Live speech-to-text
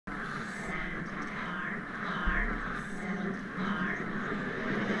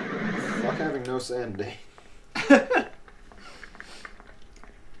having no sanity.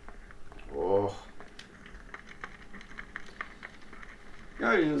 Oh.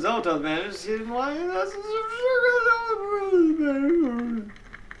 Guardian of Zelda managed to lie.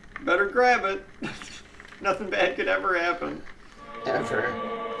 Better grab it. Nothing bad could ever happen. Ever.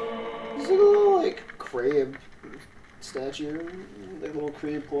 There's a little, like, crab statue. Like little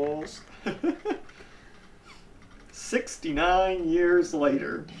crab claws. 69 years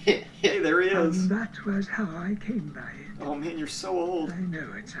later. Hey, there he is. And that was how I came by it. Oh man, you're so old. I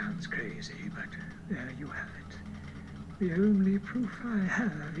know it sounds crazy, but there you have it. The only proof I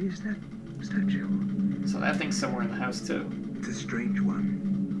have is that statue. So that thing's somewhere in the house too. It's a strange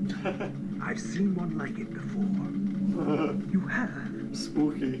one. I've seen one like it before. You have?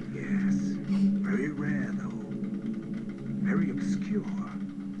 Spooky. Yes. Very rare, though. Very obscure.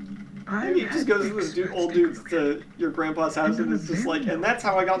 Maybe he just goes to this old dude to your grandpa's house and is just like, and that's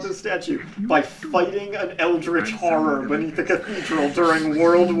how I got this statue. By fighting an eldritch horror beneath the cathedral during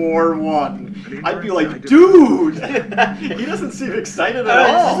World War I. I'd be like, dude! He doesn't seem excited at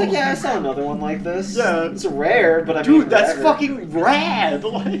all. Like, yeah, I saw another one like this. Yeah. It's rare, but I mean, mean, that's rare. fucking rad!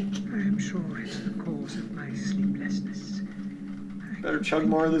 Like, I am sure it's the cause of my sleeplessness. better chug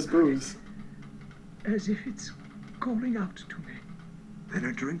more of this booze. As if it's calling out to me. Then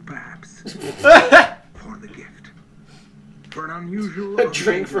a drink, perhaps. For the gift. For an unusual... A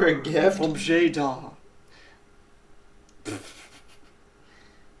drink for a gift? From Jada.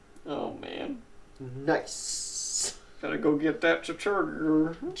 Oh, man. Nice. Gotta go get that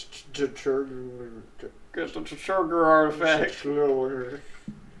Chachurger. Get the Chachurger artifact.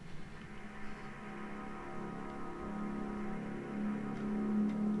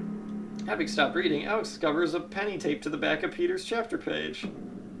 Having stopped reading, Alex discovers a penny taped to the back of Peter's chapter page.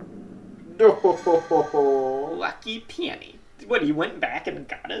 No. Lucky penny. What, he went back and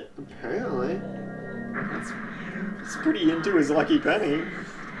got it? Apparently. He's pretty into his lucky penny.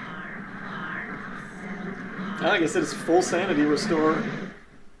 Like I said, it's full sanity restore.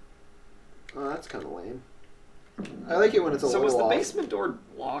 Oh, that's kind of lame. I like it when it's a So little was the off. basement door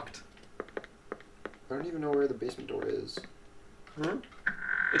locked? I don't even know where the basement door is. Hmm?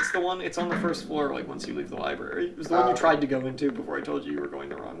 It's the one, it's on the first floor, like, once you leave the library. It was the one you tried to go into before I told you were going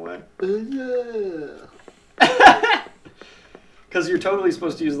the wrong way. Yeah. Because you're totally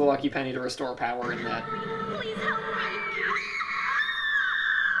supposed to use the lucky penny to restore power in that. Please help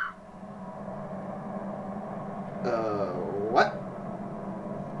What?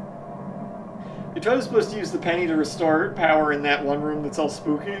 You're totally supposed to use the penny to restore power in that one room that's all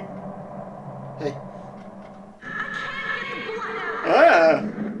spooky. Hey. Ah!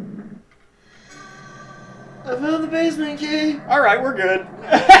 I found the basement key! Alright, we're good.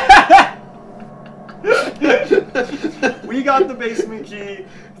 We got the basement key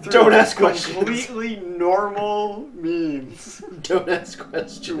through Don't ask questions. completely normal means. Don't ask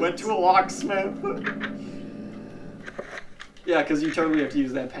questions. You went to a locksmith. Yeah, because you totally have to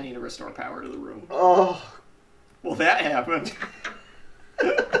use that penny to restore power to the room. Oh. Well, that happened.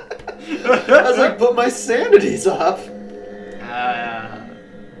 I was like, but my sanity's up.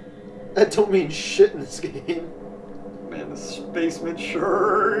 That don't mean shit in this game. Man, this basement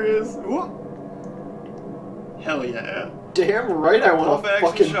sure is. Whoop. Hell yeah. Damn right I want a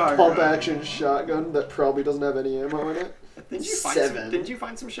fucking shotgun. pump-action shotgun that probably doesn't have any ammo in it. Didn't you find Seven. some, didn't you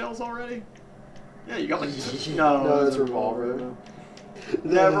find some shells already? Yeah, you got like... No, that's a revolver.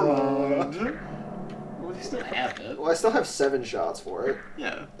 Never mind. Well, you still have it. Well, I still have 7 shots for it.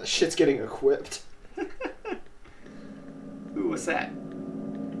 Yeah. That shit's getting equipped. Ooh, what's that?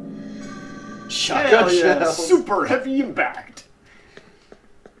 Shotgun Hell yeah, shells. super heavy impact.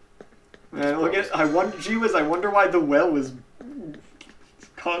 Man, look at... I wonder... Gee whiz, I wonder why the well was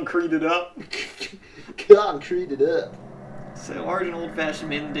concreted up. Concreted up. Say large and old-fashioned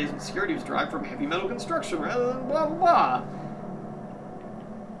made in the days when security was derived from heavy metal construction rather than blah blah blah.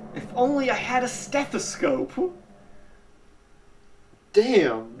 If only I had a stethoscope.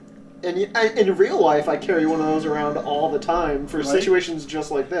 Damn. And in real life, I carry one of those around all the time for situations just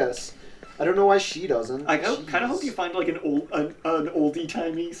like this. I don't know why she doesn't. I kind of hope you find like an oldie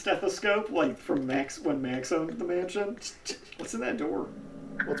timey stethoscope, like from Max when Max owned the mansion. What's in that door?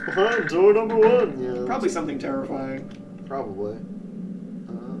 What's behind door number 1? Yeah. Probably something terrifying. Probably.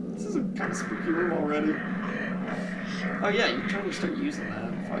 This is a kind of spooky room already. Oh yeah, you can totally start using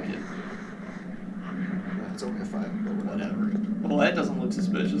that. Fuck it. It's only a 5. Whatever. Well, that doesn't look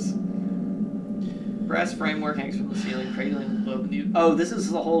suspicious. Brass framework hangs from the ceiling, cradling the globe. Oh, this is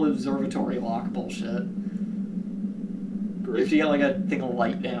the whole observatory lock bullshit. Great. You have to get like a thing of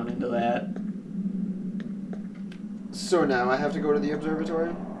light down into that. So now I have to go to the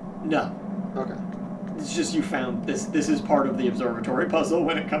observatory? No. Okay. It's just you found this. This is part of the observatory puzzle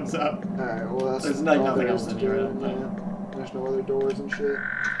when it comes up. Alright, well that's... There's all nothing there else is in to here, I do, don't think. yeah. There's no other doors and shit. Is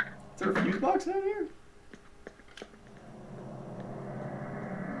there a fuse box down here?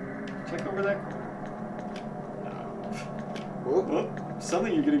 Check over there. Whoop. Oh,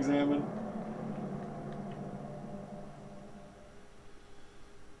 something you could examine.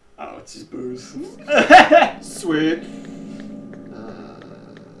 Oh, it's just booze. Sweet.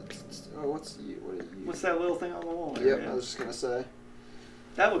 Oh, what are you? What's that little thing on the wall there? Yep, man? I was just gonna say.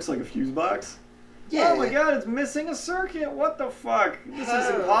 That looks like a fuse box. Yeah. Oh my god, it's missing a circuit. What the fuck? This is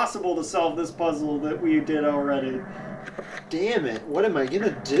impossible to solve this puzzle that we did already. Damn it. What am I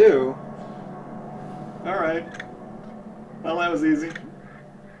gonna do? Alright. Well, that was easy.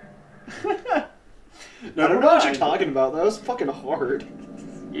 I don't know what you're talking about. That was fucking hard. This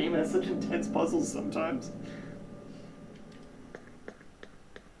game has such intense puzzles sometimes.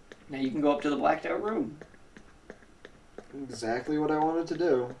 Now you can go up to the blacked out room. Exactly what I wanted to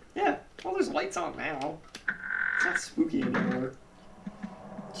do. Yeah. Well, there's lights on now. It's not spooky anymore.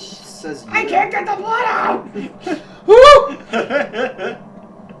 Says you. I can't get the blood out! Woo!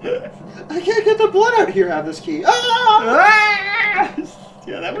 I can't get the blood out here. Have this key. Ah!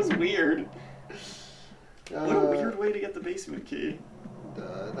 Yeah, that was weird. What a Uh, weird way to get the basement key.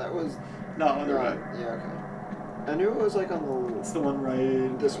 That was. No, on the right. Yeah, okay. I knew it was like on the. It's the one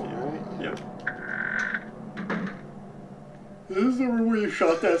right. This one, right? Yep. This is the room where you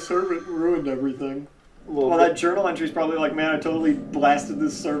shot that servant and ruined everything. Well, that journal entry's probably like, man, I totally blasted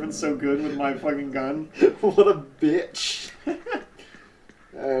this servant so good with my fucking gun. What a bitch.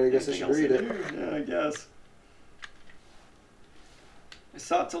 Alright, I guess I should read it. Yeah, I guess. I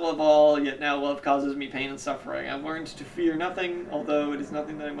sought to love all, yet now love causes me pain and suffering. I've learned to fear nothing, although it is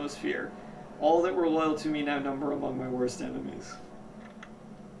nothing that I most fear. All that were loyal to me now number among my worst enemies.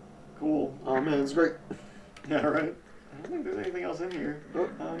 Cool. Oh man, it's great. Yeah, right? I don't think there's anything else in here. Oh.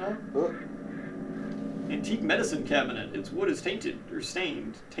 No? Oh. Antique medicine cabinet. Its wood is tainted, or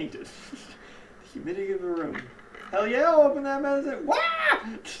stained. Tainted. The humidity of the room. Hell yeah, I'll open that medicine. Wah!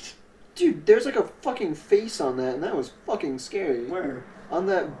 Dude, there's like a fucking face on that, and that was fucking scary. Where? On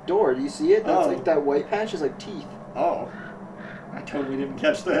that door, do you see it? That's Oh. like that white patch is like teeth. Oh. I totally didn't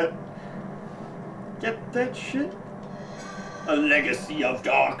catch that. Get that shit? A legacy of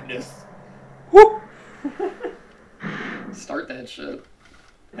darkness. Whoop! Start that shit.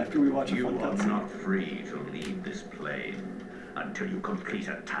 After we watch a You fun are cutscene. not free to leave this plane until you complete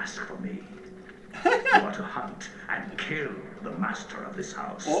a task for me. You are to hunt and kill the master of this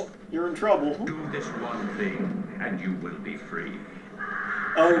house. Oh, you're in trouble. Do this one thing, and you will be free.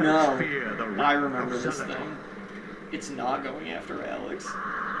 Oh no. Fear the I wrath remember of this Zelda. thing. It's not going after Alex.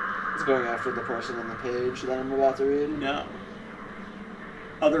 It's going after the person on the page that I'm about to read. No.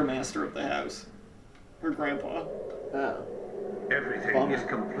 Other master of the house. Her grandpa. Oh. Everything Bummer. is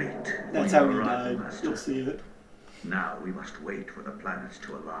complete. That's when how you he arrive, died. Master. You'll see it. Now we must wait for the planets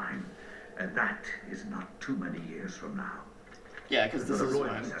to align, and that is not too many years from now. Yeah, because this The is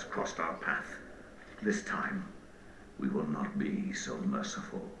Royals when... has crossed our path. This time, we will not be so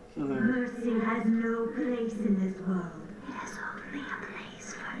merciful. Mercy has no place in this world. There's only a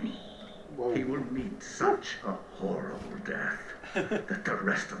place for me. Whoa. He will meet such a horrible death that the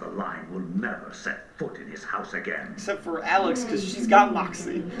rest of the line will never set foot in his house again. Except for Alex, because she's got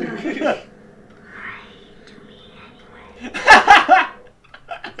moxie. Pray to me anyway.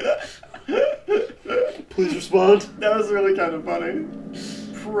 Please respond. That was really kind of funny.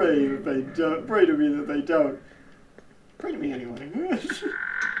 Pray that they don't. Pray to me that they don't. Pray to me anyway.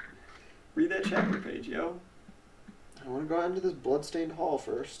 Read that chapter page, yo. I want to go out into this bloodstained hall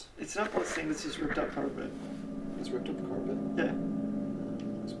first. It's not bloodstained, it's just ripped up carpet. It's ripped up carpet. Yeah.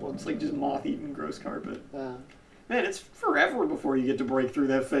 It's It's like just moth-eaten gross carpet. Uh, Man, it's forever before you get to break through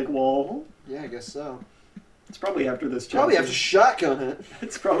that fake wall. yeah, I guess so. It's probably after this chapter. Probably have to shotgun it.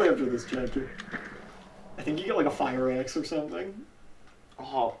 It's probably after this chapter. I think you get like a fire axe or something.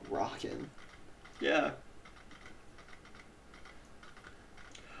 Oh, rockin'. Yeah.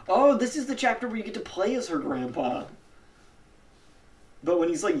 Oh, this is the chapter where you get to play as her grandpa. But when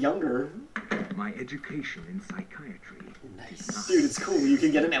he's like younger. My education in psychiatry. Nice. Dude, it's cool. You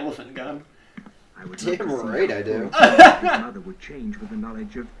can get an elephant gun. I would Damn love to see right how I do. my mother would change with the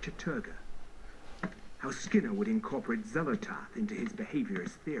knowledge of Chaturga. How Skinner would incorporate Xelotharth into his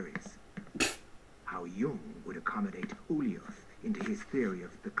behaviorist theories. How Jung would accommodate Ulioth into his theory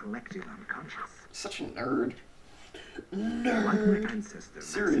of the collective unconscious. Such a nerd. Like my ancestor,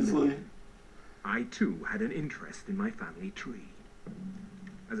 Seriously. I too had an interest in my family tree.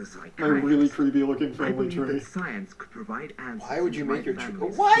 As a My psychiatrist, really creepy looking I family believe tree. that science could provide answers. Why would you into make my your tree?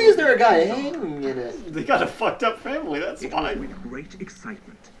 family's Why is there a guy story. hanging in it? They got a fucked up family, that's It was why. with great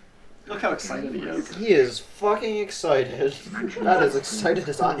excitement. Look how excited he is. He is fucking excited. Not as excited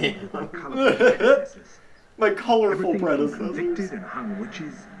as I am. My colourful predecessors. My colorful Everything from predecessors. convicted and hung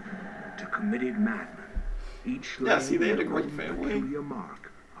witches to committed madmen. Each Yeah, see, they had a laying great their own family. peculiar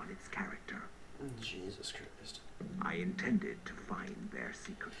mark on its character. Jesus Christ. I intended to find their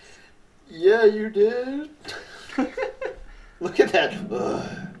secrets. Yeah, you did. Look at that.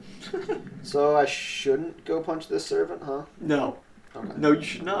 Ugh. So I shouldn't go punch this servant, huh? No. Okay. No, you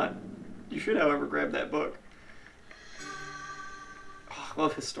should not. You should, however, grab that book. Oh, I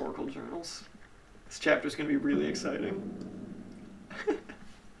love historical journals. This chapter's going to be really exciting.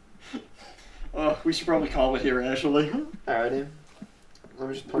 We should probably call it here, Ashley. Alrighty. Let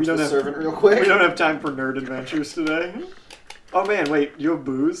me just We punch don't the have- servant real quick. We don't have time for nerd adventures today. Oh man, wait, you have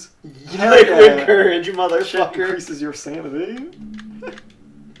booze? Liquid courage, Shit motherfucker. increases your sanity.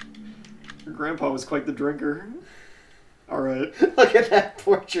 Your grandpa was quite the drinker. Alright. Look at that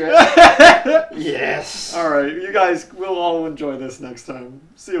portrait. Yes. Alright, you guys will all enjoy this next time.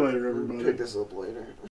 See you later, We'll everybody. pick this up later.